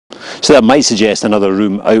So that might suggest another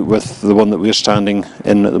room out with the one that we're standing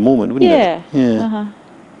in at the moment, wouldn't it? Yeah.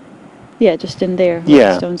 Yeah, just in there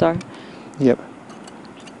where the stones are. Yep.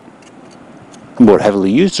 A more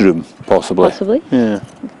heavily used room, possibly. Possibly. Yeah.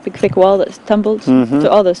 Big thick wall that's tumbled. So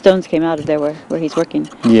all those stones came out of there where he's working.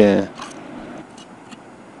 Yeah.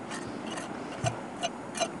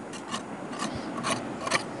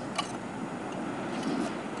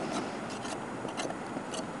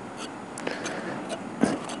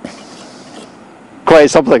 Quite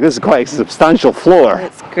something. This is quite a substantial floor.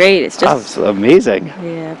 It's great. It's just that's amazing.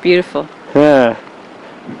 Yeah, beautiful. Yeah.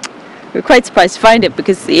 We were quite surprised to find it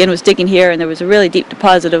because Ian was digging here and there was a really deep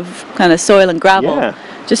deposit of kind of soil and gravel. Yeah.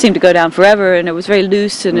 Just seemed to go down forever and it was very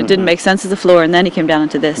loose and it didn't make sense as a floor, and then he came down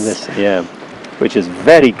into this. Yeah. Which is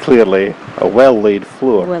very clearly a well-laid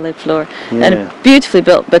floor. Well-laid floor. Yeah. And a beautifully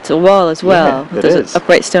built bits of wall as well. Yeah, There's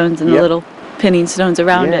upright stones and the little pinning stones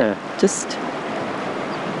around it. Just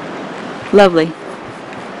lovely.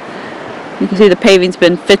 You can see the paving's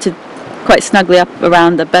been fitted quite snugly up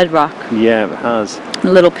around the bedrock. Yeah, it has.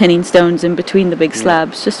 The little pinning stones in between the big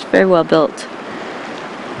slabs, just very well built.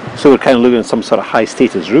 So we're kind of looking at some sort of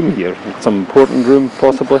high-status room here, some important room,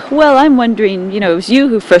 possibly? Well, I'm wondering, it was you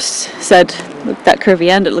who first said, look, that curvy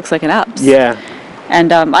end, it looks like an apse. Yeah.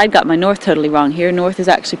 And I'd got my north totally wrong here. North is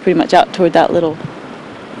actually pretty much out toward that little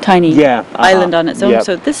tiny island on its own.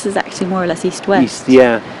 So this is actually more or less east-west. East,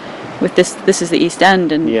 yeah. With this is the east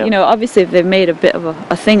end, and Yeah. obviously they've made a bit of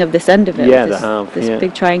a thing of this end of it. Yeah, with they have. This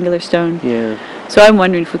big triangular stone. Yeah. So I'm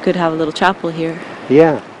wondering if we could have a little chapel here.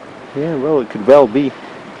 Yeah. Yeah. Well, it could well be.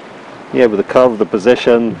 Yeah, with the curve, the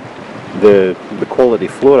position, the quality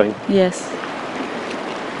flooring. Yes.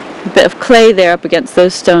 A bit of clay there up against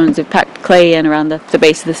those stones. They've packed clay in around the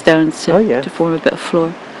base of the stones to form a bit of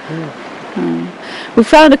floor. Yeah. We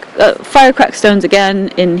found fire cracked stones again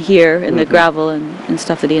in here in the gravel and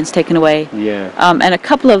stuff that Ian's taken away. Yeah. And a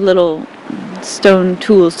couple of little stone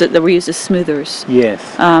tools that were used as smoothers. Yes.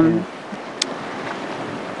 And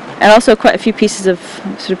also quite a few pieces of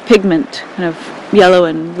sort of pigment, kind of yellow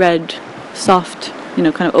and red, soft, kind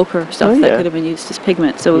of ochre stuff that could have been used as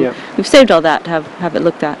pigment. So we've saved all that to have it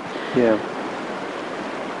looked at. Yeah.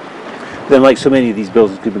 Then, like so many of these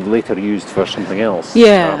buildings, could be later used for something else.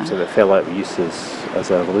 Yeah. So they fell out of use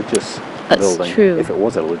as a religious building. That's true. If it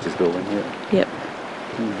was a religious building, Yep.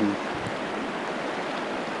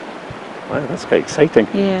 Wow, that's quite exciting.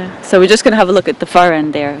 Yeah. So we're just going to have a look at the far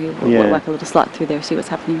end there. We'll whack a little slot through there, see what's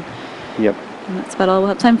happening. Yep. And that's about all we'll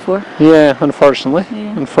have time for. Yeah, unfortunately.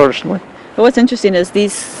 Yeah. Unfortunately. But what's interesting is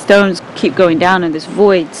these stones keep going down and there's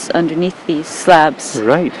voids underneath these slabs.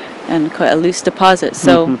 Right. And quite a loose deposit.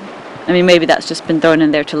 So, I mean, maybe that's just been thrown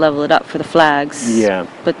in there to level it up for the flags. Yeah.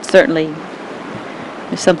 But certainly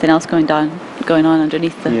there's something else going on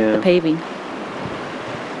underneath the paving.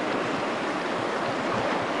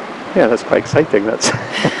 Yeah, that's quite exciting. That's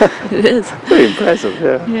it is. Very impressive,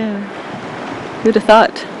 yeah. Yeah. Who'd have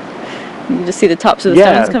thought? You can just see the tops of the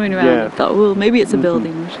stones coming around. I thought, well, maybe it's a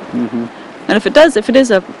building. And if it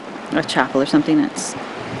is a chapel or something,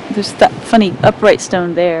 there's that funny upright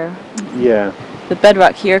stone there. Yeah. The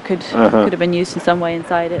bedrock here could have been used in some way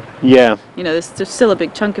inside it. Yeah. There's still a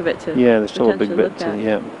big chunk of it to there's still a big bit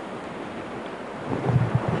to,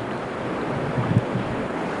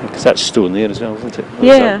 because that's stone there as well, isn't it?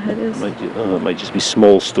 It is. It might just be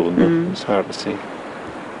small stone, though. It's hard to see.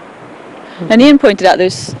 And Ian pointed out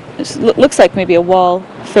it looks like maybe a wall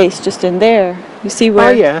face just in there. You see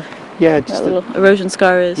where just that little erosion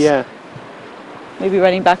scar is? Yeah. Maybe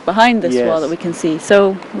running back behind this wall that we can see.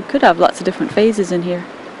 So we could have lots of different phases in here.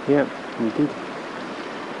 Yeah, indeed.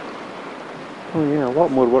 Oh yeah, a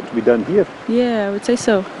lot more work to be done here. Yeah, I would say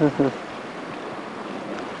so.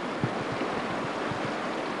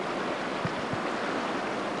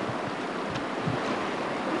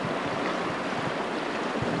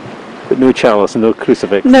 But no chalice and no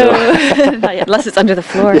crucifix. No, not yet, unless it's under the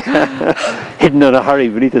floor. Hidden in a hurry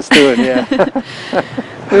beneath a stone,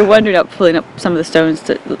 We were wondering about pulling up some of the stones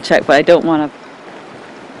to check, but I don't want to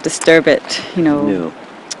disturb it, No.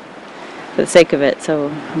 for the sake of it, so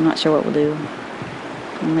I'm not sure what we'll do.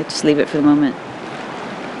 I might just leave it for the moment.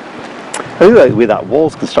 I really like the way that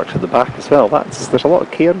wall's constructed at the back as well. There's a lot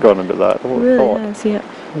of care gone into that. Really is, yeah.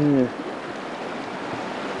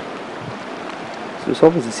 So it's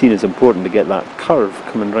obviously seen as important to get that curve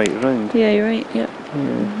coming right around. Yeah, you're right, yeah.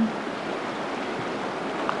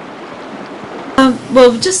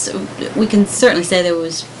 Well, we can certainly say there were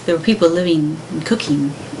people living and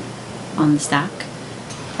cooking on the stack,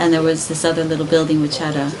 and there was this other little building which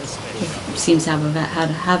seems to have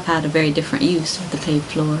had a very different use of the paved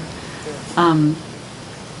floor.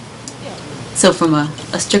 So from a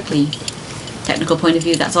strictly technical point of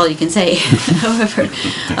view, that's all you can say. However,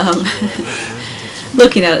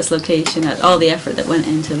 looking at its location, at all the effort that went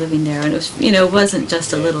into living there, and it was, it wasn't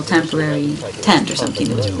just a little temporary tent or something.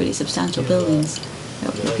 It was pretty substantial buildings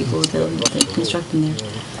that people were building, constructing there.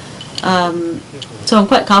 So I'm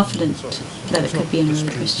quite confident that it could be an early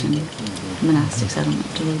Christian monastic settlement.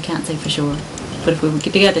 I really can't say for sure, but if we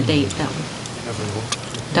could get a date, that would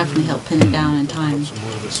definitely help pin it down in time.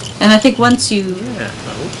 And I think once you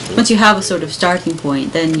have a sort of starting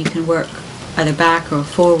point, then you can work either back or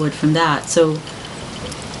forward from that. So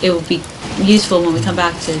it will be useful when we come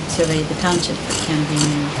back to survey the township at Ceannabeinne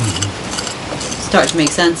and start to make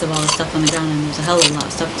sense of all the stuff on the ground. And there's a hell of a lot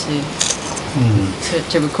of stuff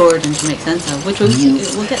to record and to make sense of, which we'll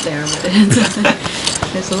get there. But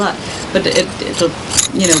there's a lot. But it'll,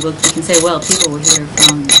 we can say, well, people were here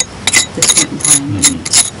from this point in time, and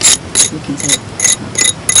we can say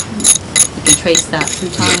we can trace that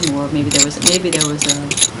through time, or maybe there was a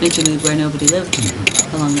interlude where nobody lived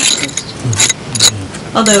along that coast.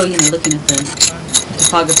 Although, looking at the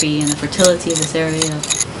topography and the fertility of this area,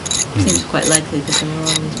 seems quite likely that there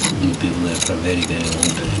were always people there for a very, very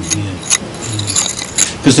long time.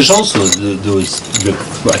 Because there's also those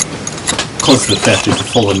constantly referred to the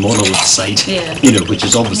fallen monolith site, which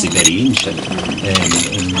is obviously very ancient.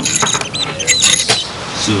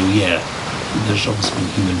 So there's obviously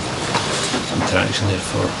been human interaction there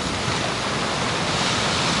for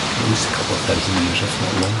at least a couple of thousand years, if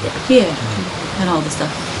not longer. And all the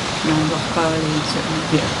stuff around Loch Barley, certainly.